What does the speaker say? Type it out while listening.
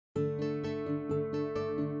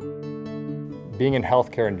Being in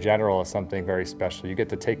healthcare in general is something very special. You get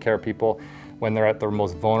to take care of people when they're at their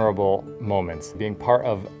most vulnerable moments. Being part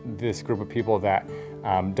of this group of people that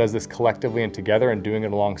does this collectively and together and doing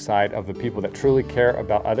it alongside of the people that truly care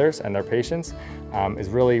about others and their patients is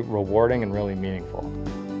really rewarding and really meaningful.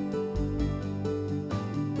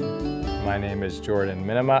 My name is Jordan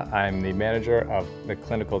Minnema. I'm the manager of the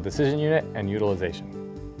Clinical Decision Unit and Utilization.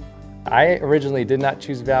 I originally did not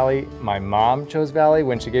choose Valley. My mom chose Valley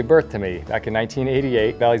when she gave birth to me back in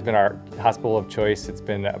 1988. Valley's been our hospital of choice. It's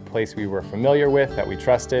been a place we were familiar with, that we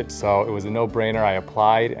trusted. So it was a no-brainer. I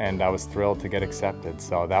applied and I was thrilled to get accepted.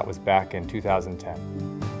 So that was back in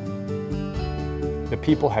 2010. The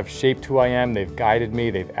people have shaped who I am. They've guided me.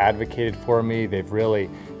 They've advocated for me. They've really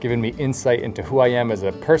given me insight into who I am as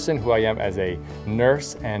a person, who I am as a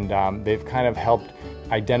nurse, and they've kind of helped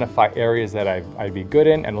identify areas that I'd be good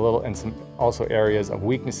in and some also areas of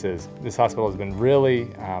weaknesses. This hospital has been really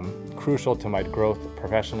crucial to my growth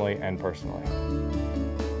professionally and personally.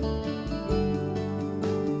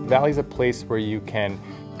 Valley's a place where you can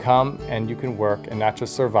come and you can work and not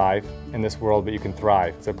just survive in this world, but you can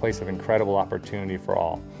thrive. It's a place of incredible opportunity for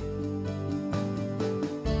all.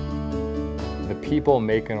 The people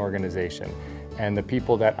make an organization. And the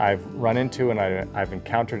people that I've run into and I've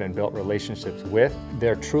encountered and built relationships with,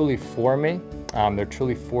 they're truly for me, they're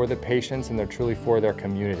truly for the patients, and they're truly for their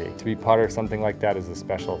community. To be part of something like that is a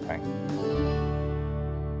special thing.